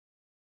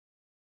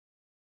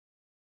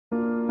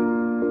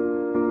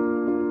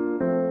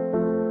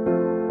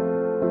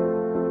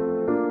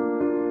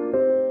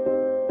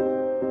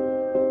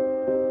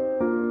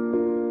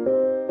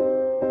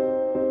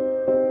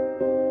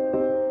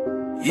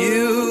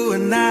you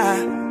and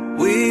I,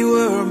 we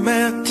were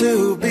meant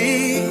to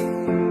be.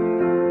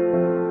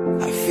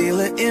 I feel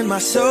it in my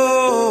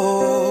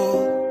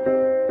soul,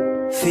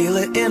 feel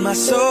it in my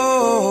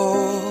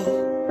soul.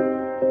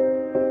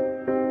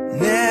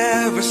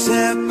 Never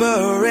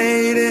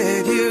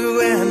separated,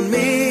 you and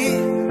me.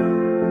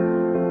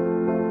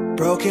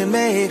 Broken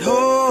made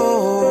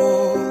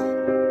whole,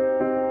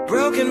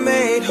 broken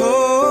made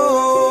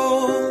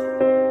whole.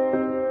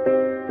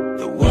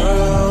 The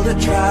world that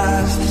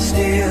tries to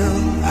steal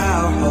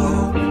our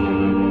hope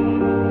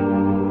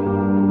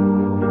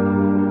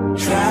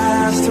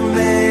tries to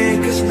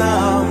make us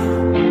numb,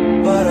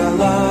 but our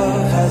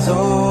love has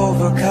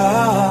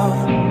overcome.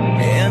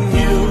 And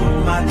you,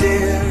 my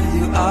dear,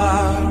 you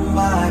are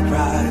my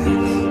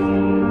prize.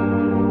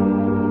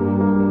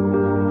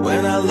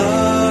 When I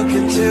look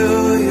into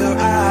your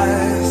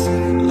eyes,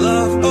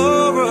 love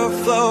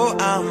overflow,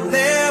 I'm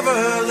never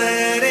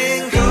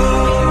letting go.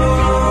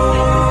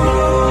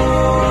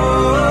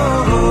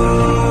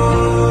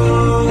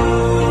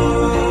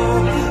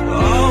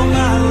 All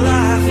my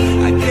life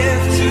I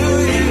give to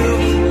you,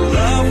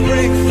 love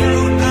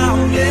breakthrough, I'm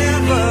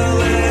never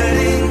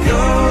letting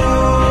go.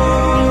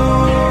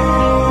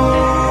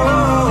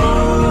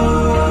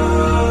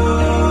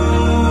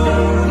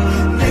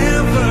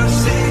 Never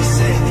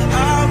ceasing,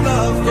 our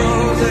love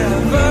grows,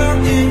 ever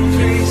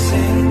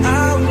increasing,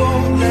 I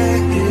won't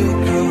let you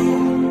go.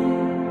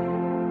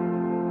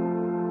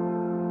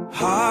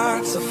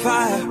 Hearts of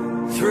fire,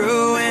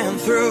 through and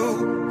through.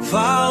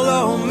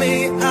 Follow me,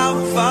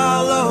 I'll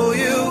follow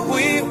you.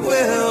 We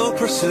will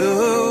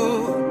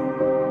pursue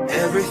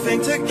everything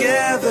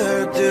together,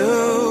 do.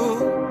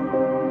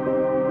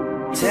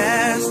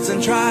 Tests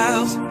and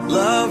trials,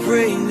 love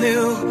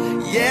renew.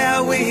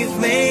 Yeah, we've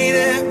made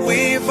it,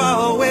 we've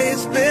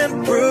always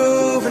been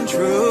proven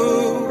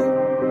true.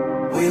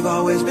 We've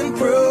always been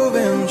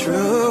proven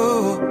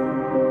true.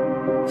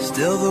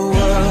 Still the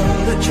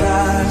world that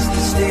tries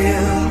to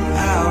steal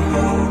our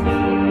hope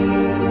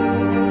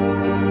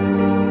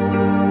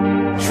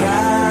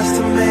tries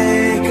to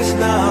make us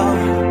numb,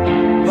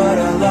 but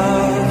our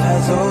love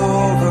has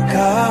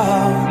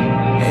overcome.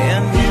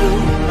 And you,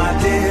 my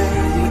dear,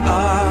 you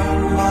are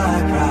my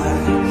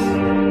prize.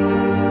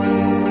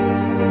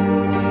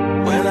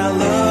 When I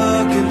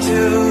look into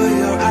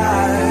your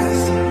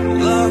eyes,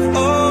 love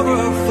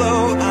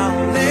overflow, I'm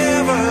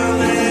never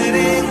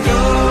letting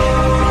go.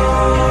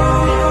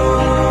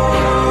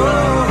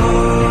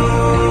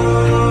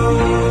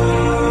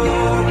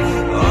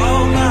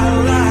 All my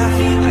life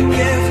I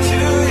give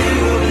to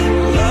you,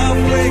 love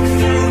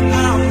breakthrough,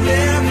 I'm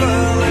never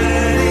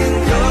letting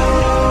go.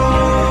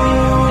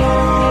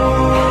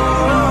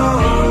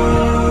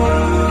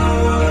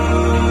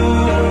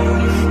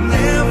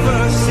 Never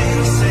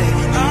ceasing,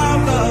 our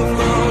love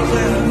grows,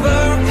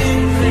 ever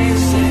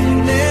increasing,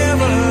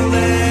 never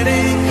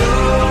letting go.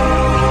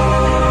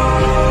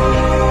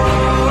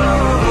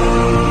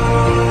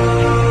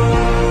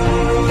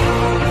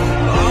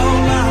 All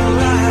my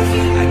life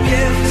I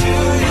give to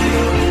you,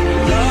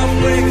 love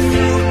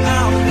breakthrough,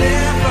 I'm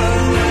never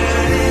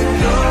letting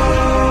go.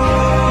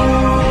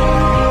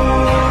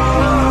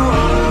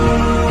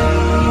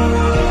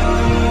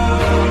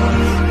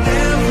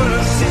 Never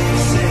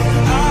ceasing,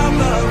 our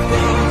love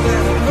grows,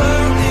 ever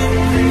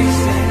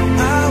increasing,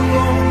 I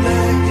won't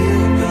let you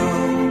go.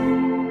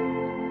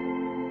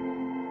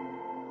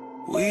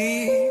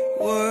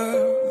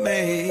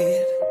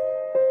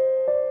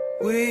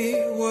 We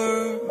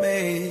were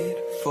made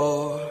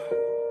for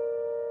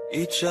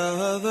each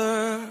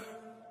other.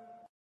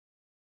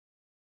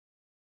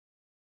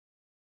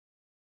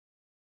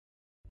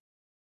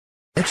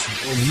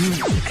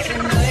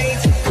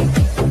 Tonight,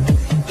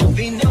 there'll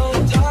be no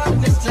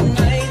darkness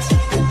tonight.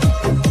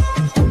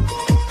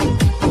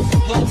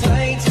 Hold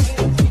tight,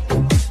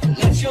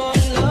 let your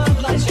love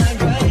light shine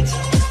bright.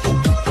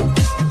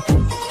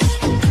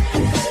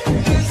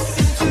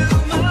 Listen to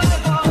my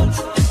heart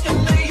and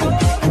lay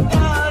your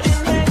body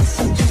next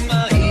to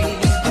mine.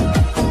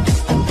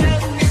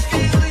 Let me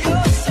feel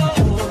your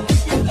soul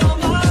with all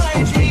my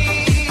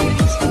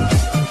dreams.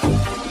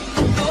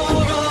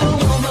 You're a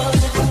woman,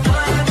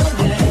 I'm a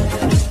man.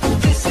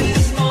 This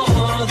is my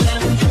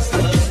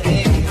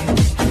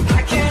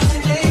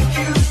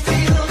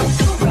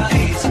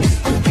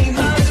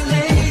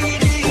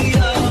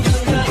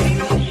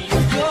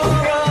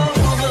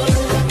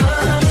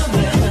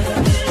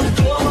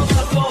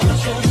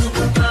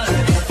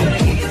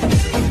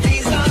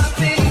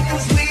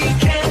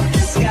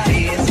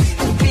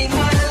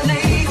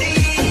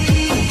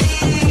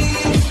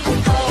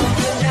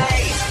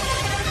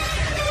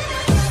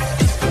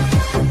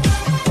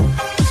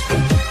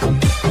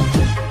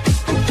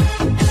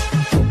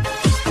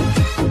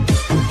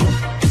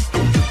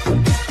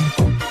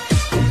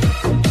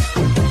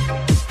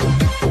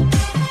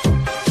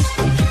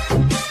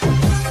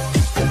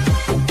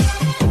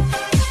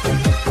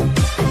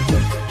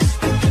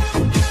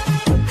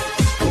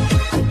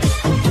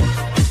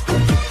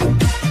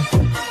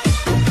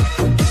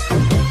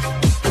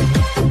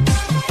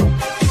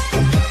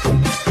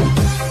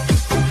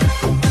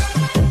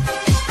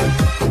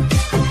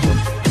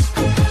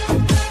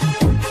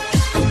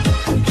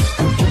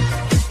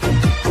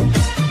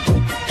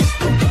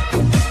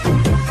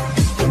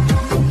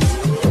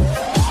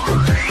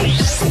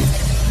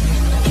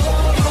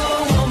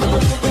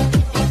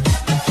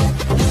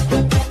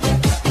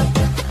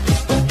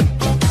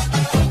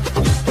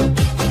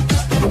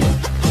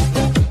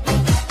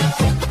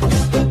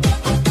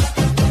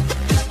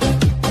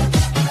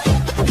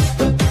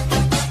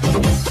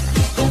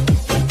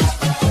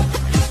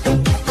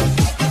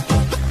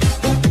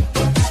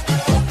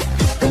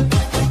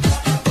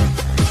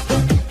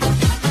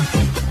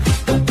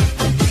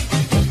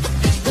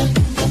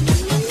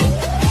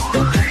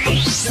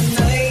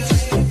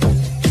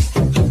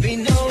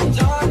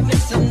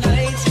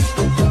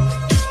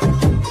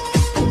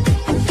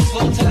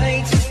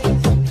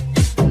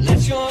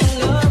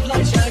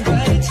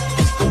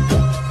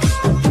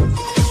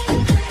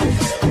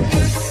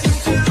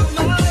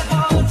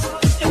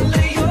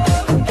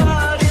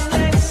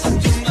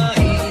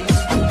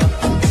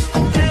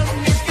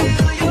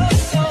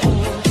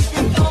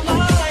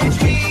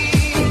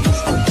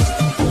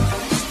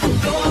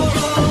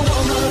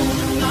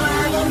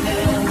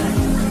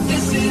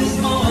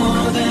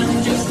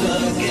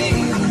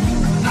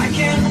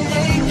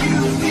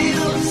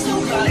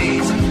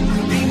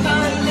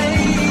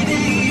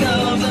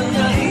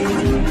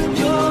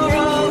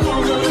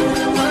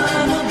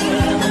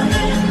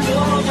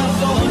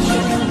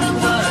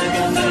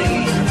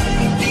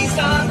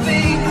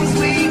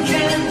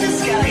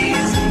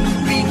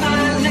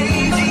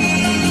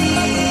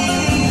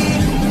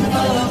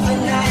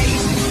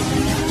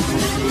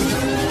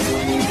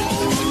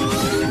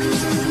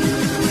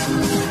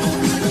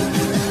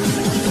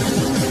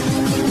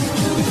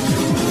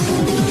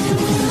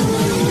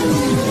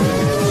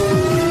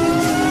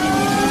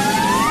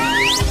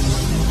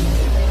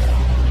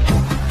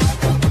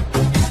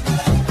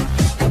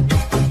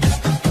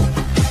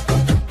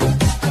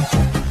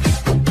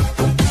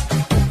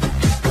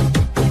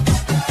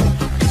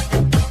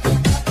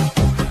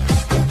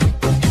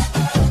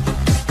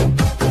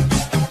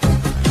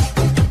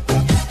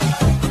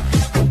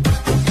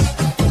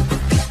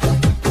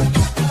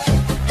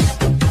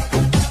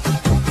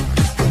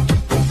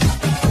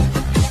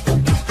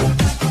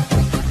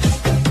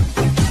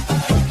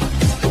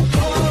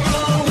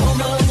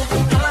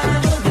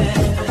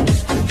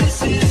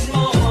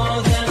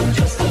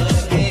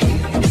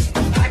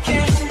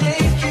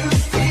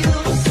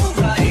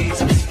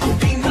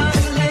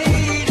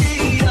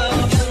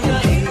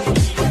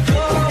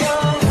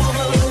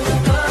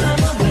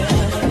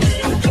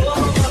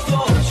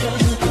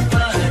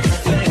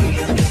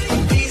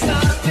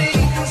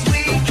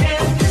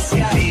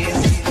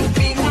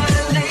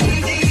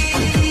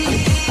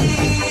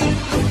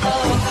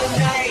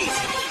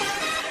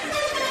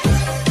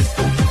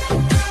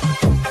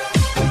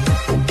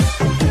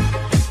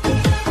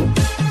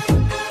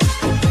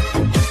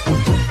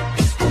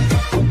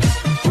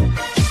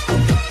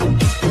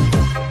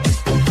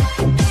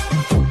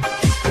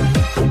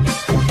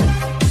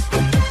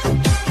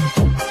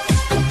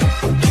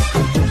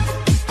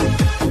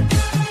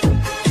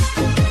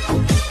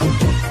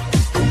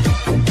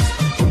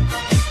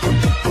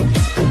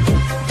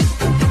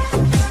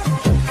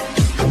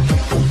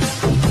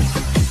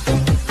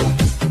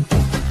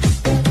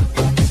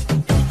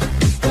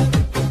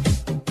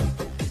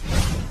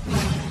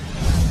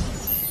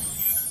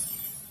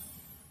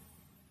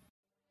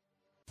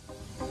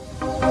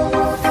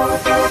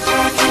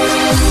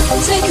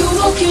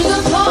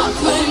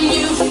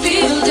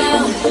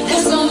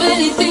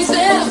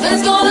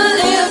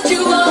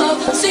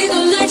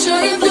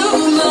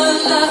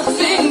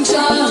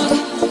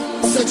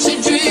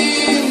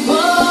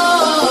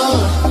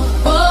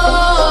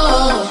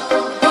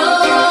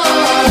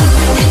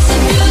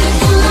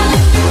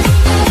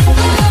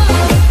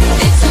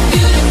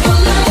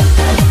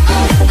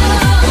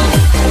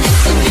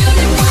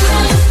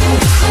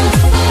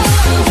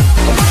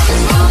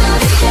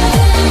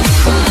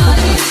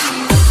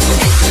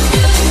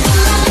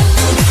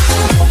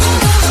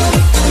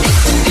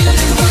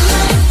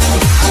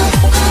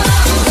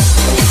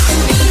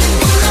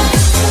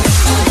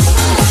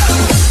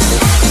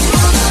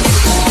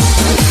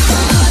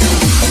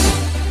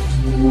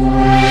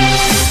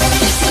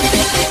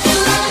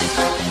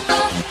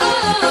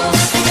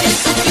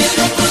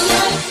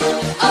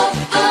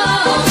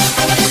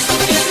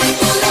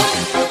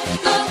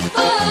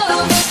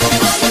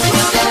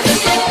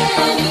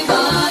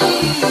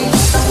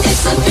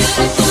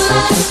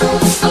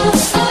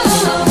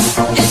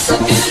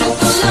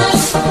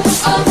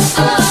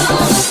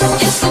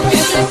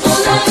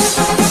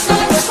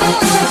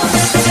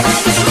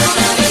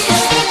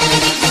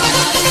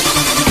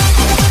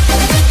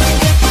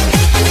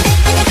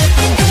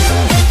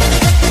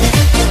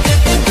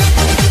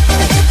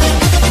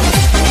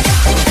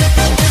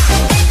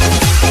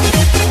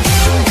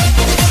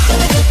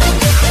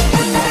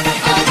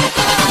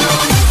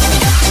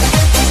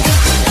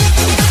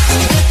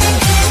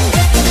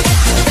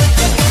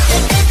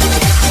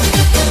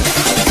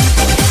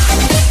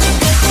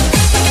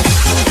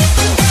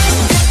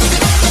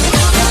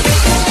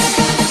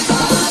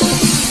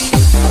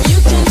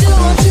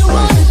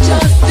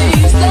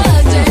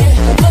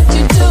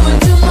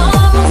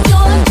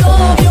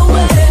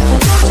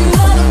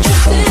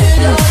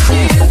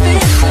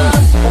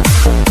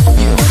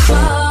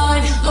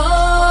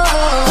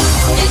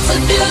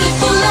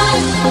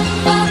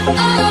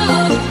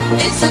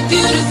It's a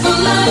beautiful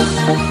life.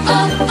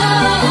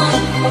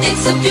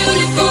 It's a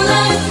beautiful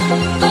life.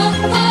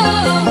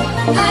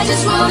 I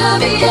just wanna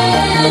be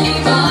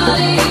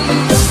anybody.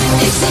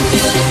 It's a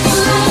beautiful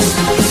life.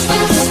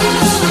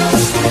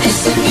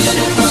 It's a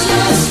beautiful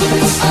life.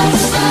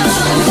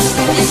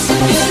 It's a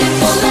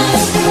beautiful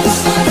life.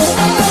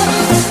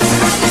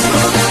 I just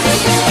wanna be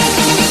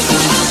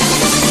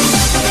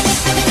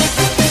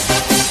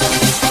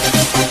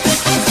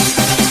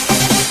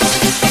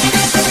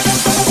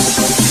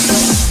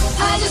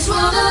I just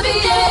wanna be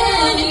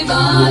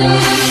anybody.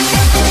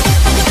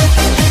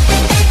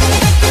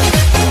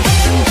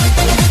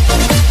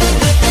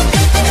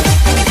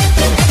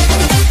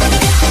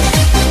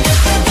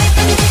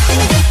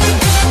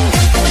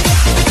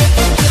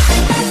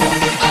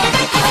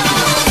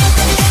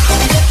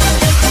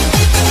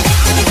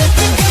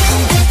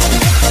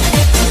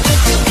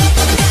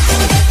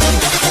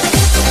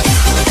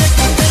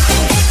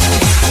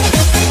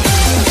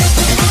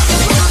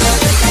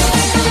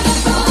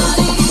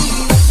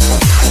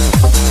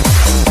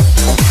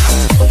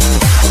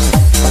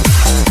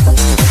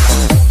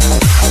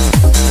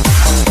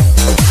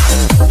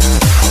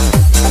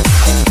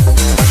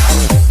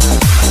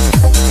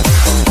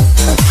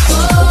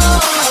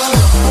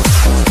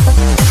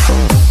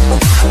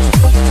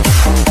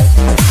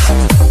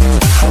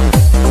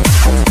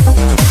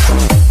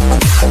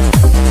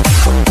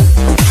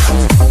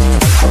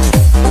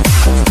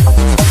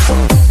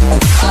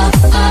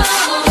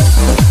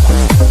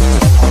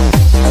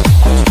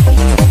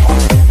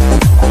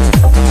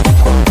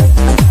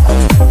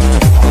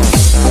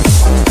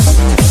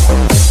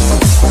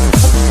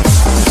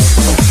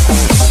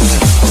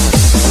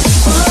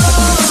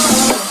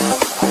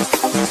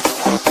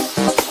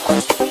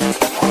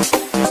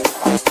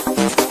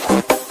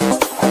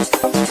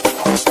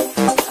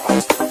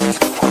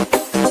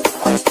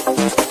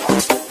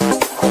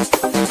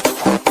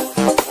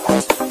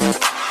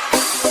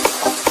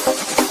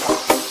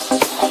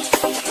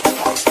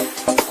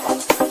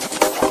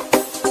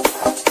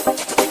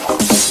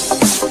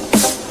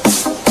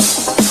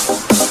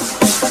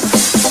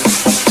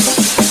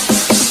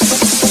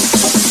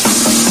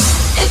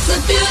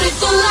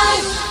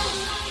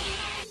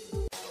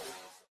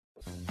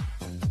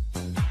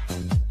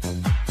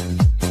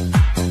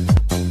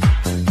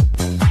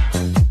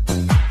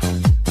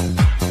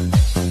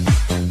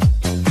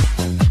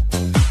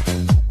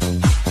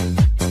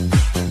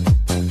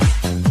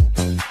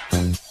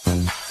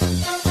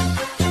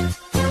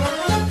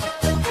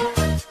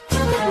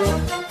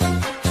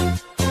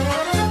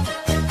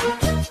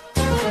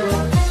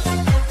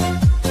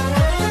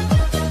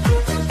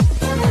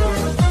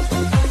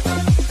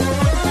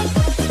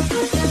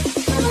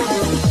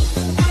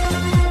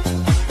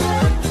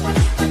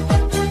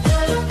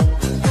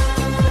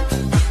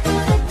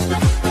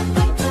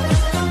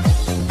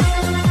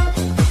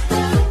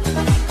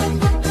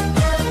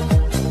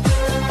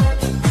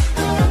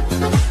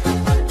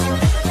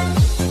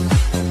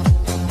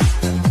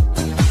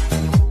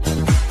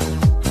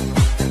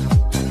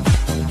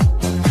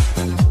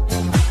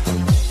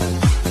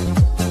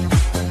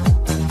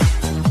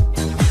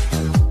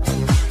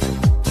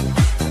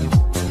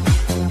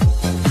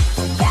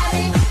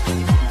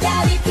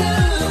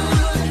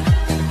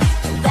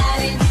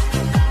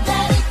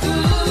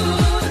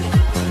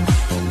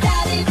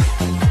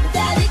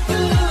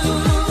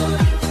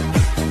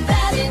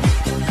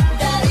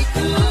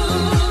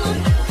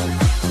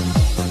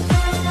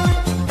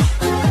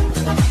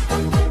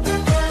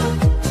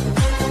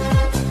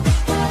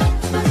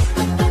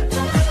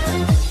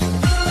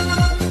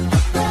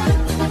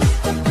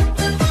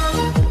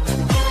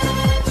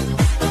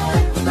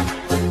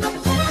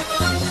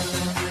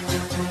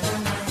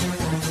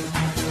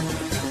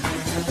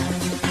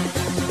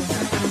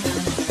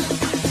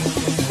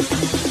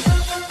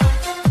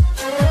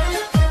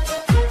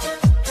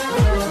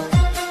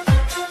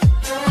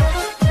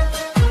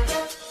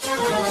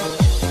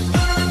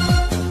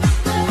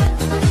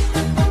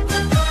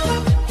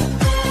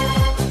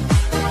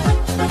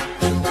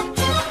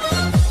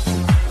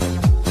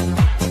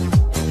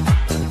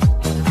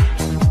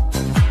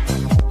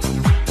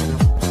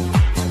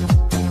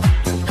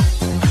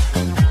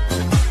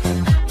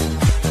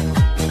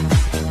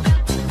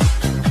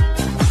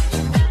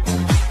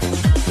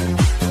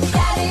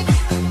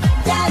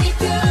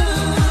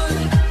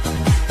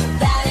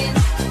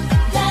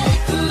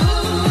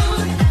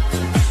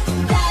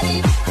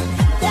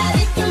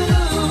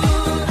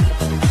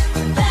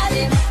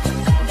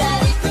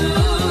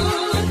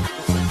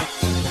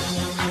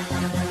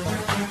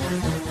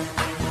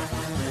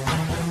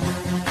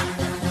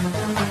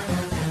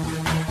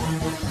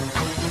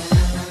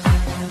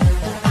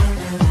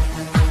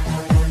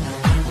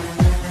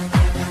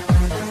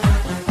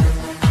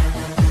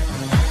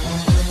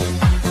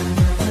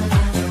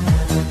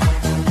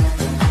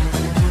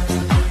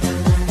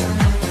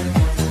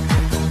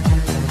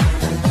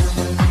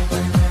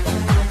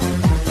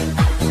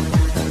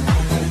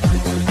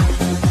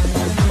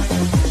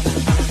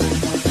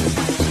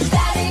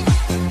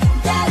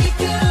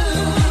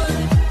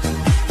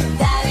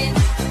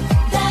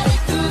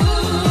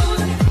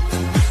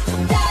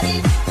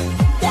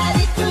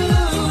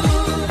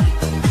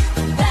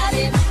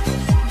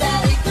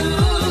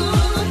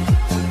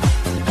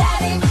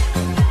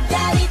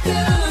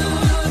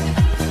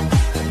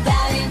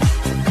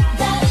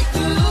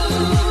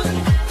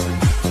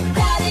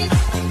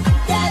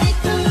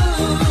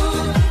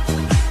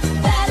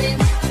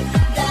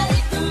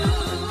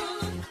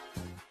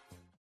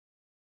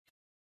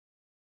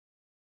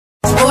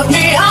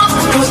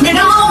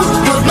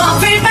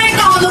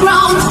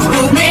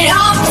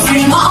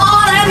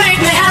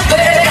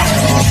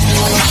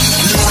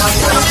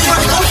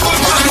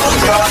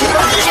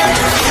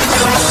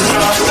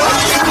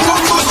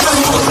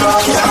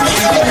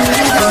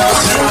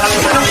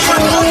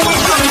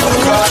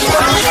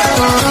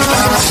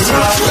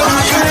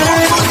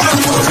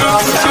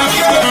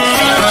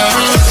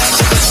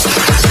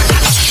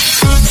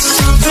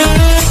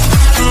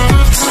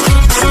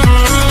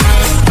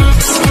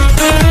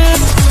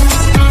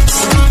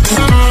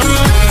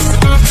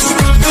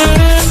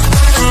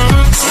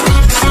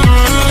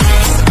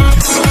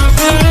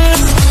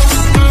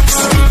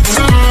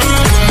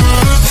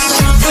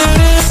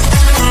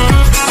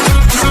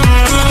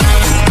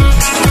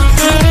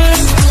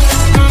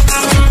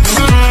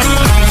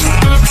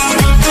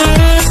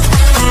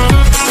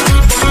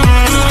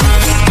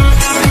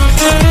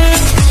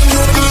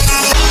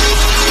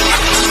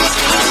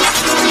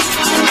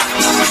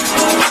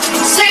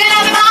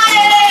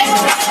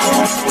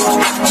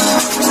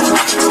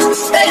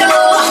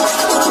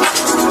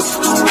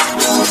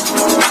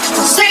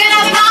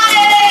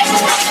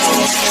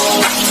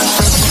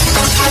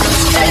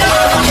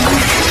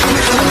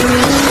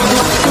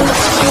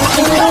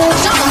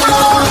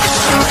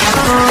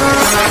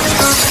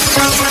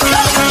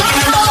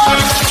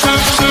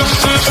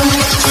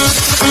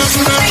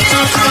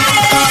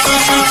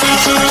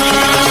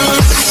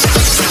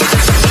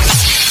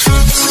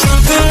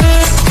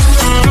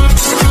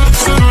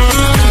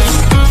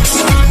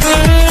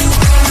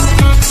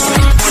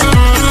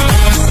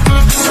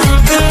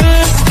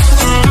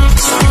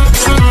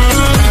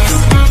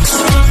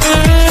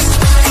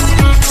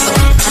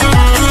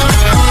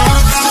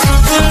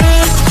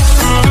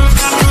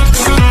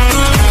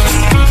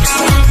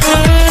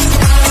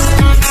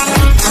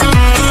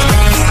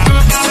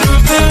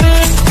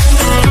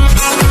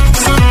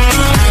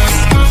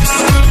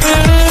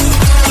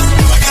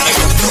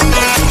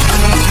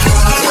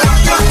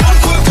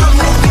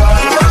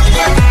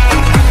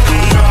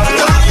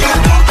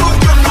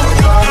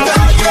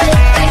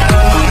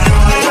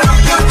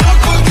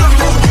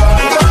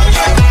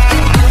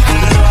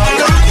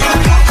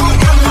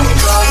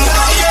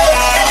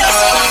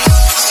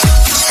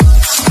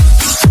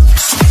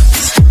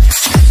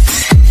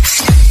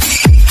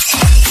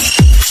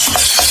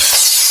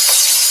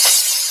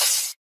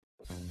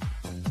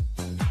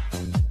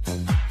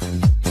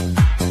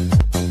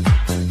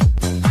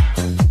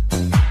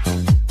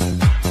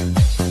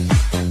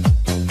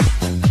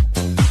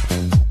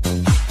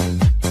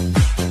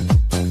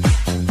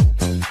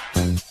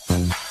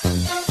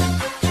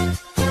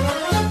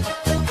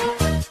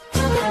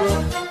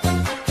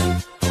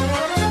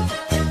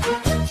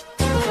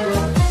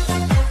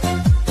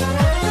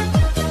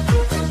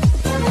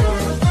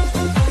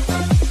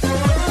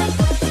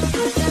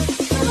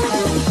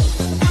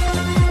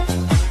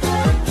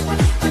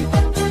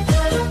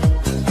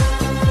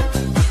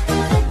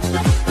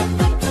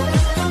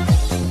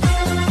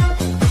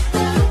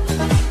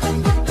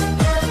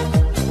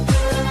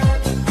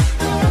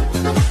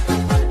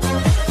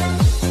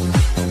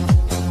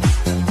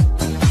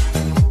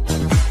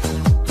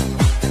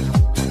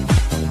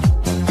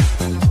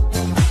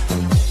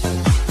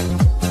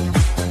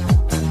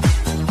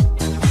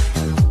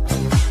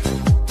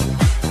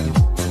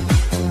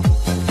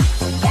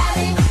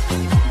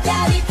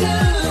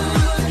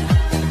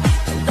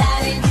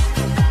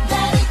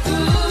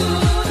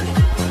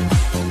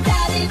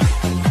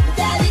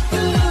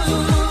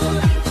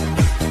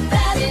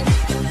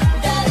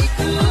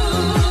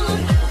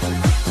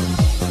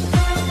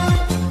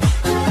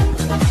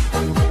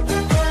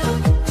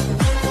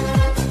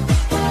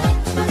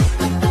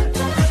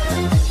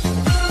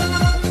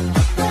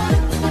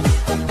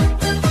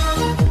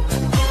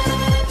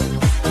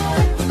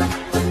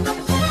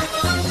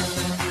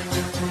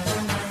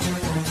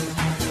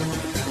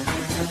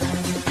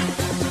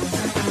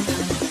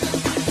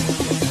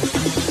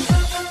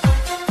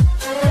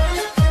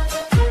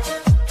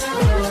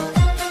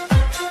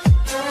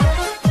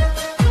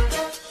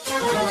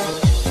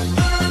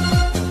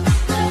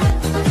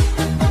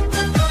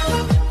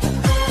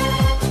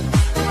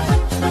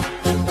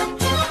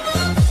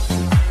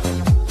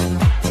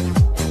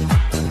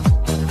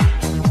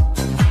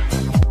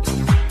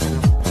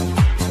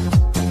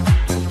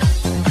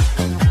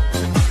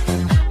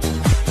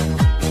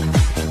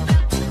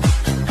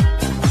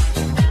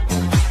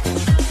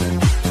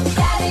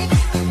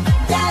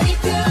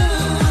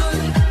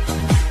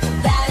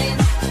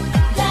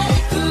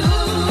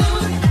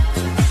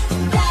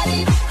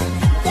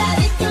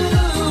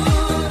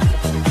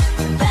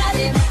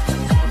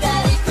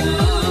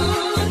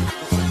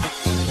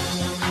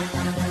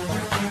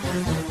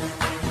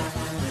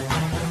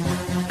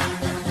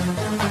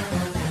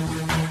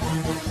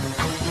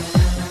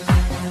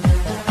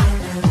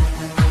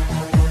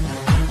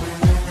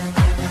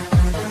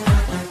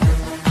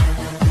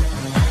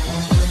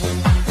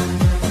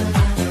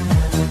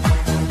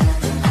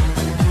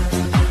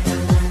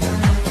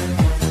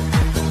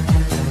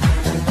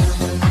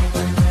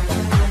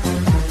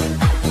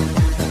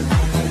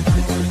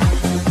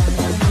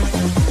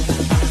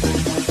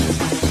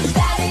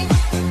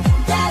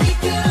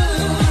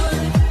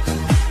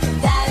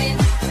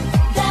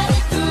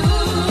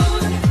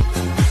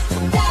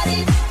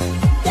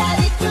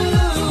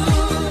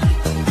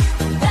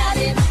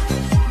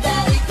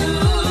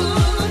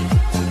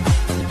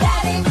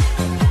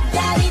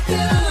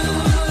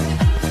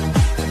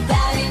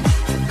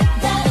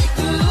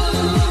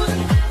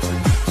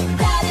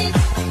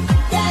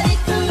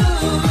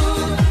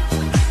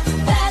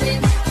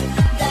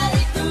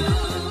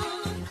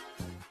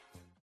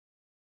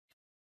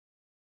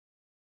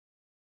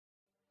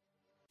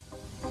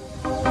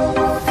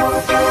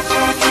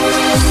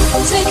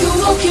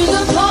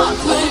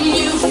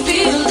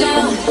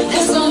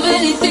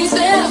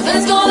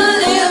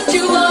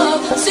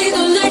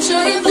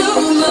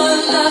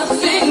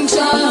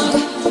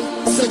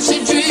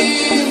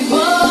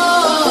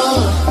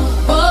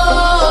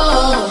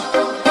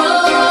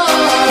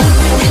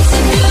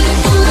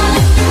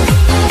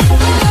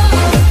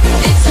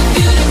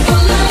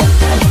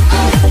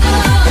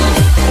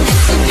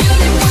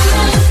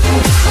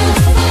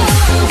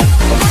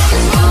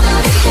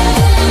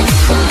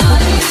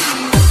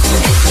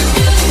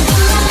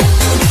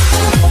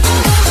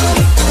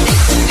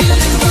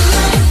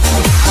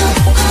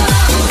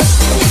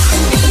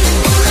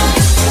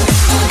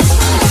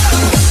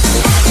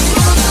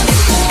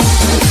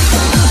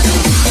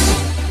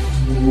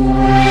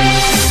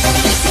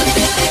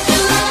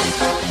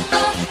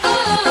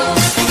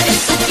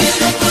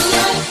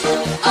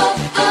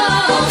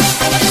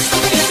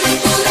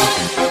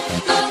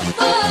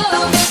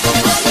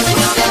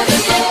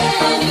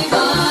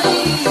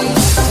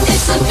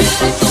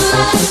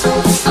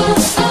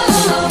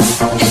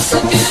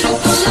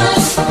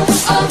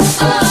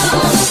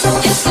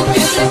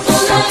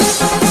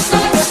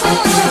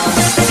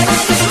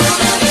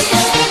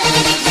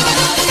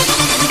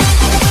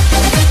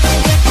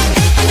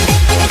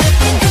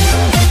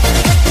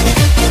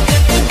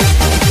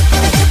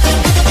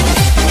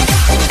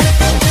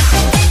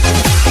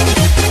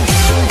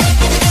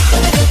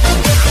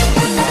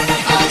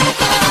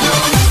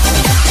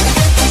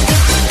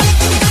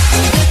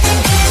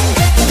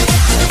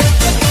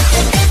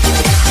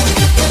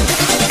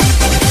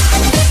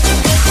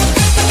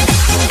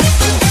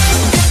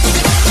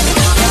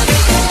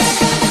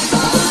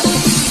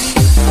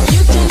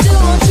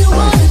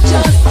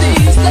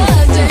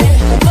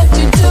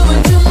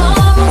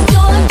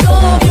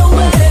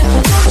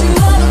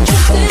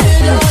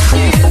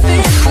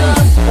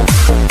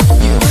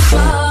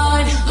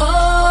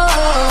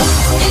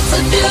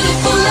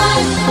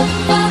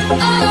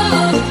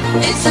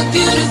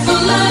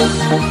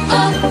 truth.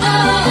 Oh,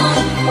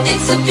 oh,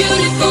 it's a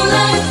beautiful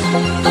life.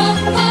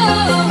 Oh,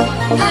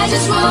 oh, I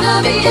just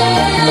wanna be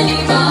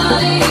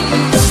anybody.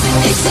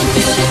 It's a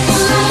beautiful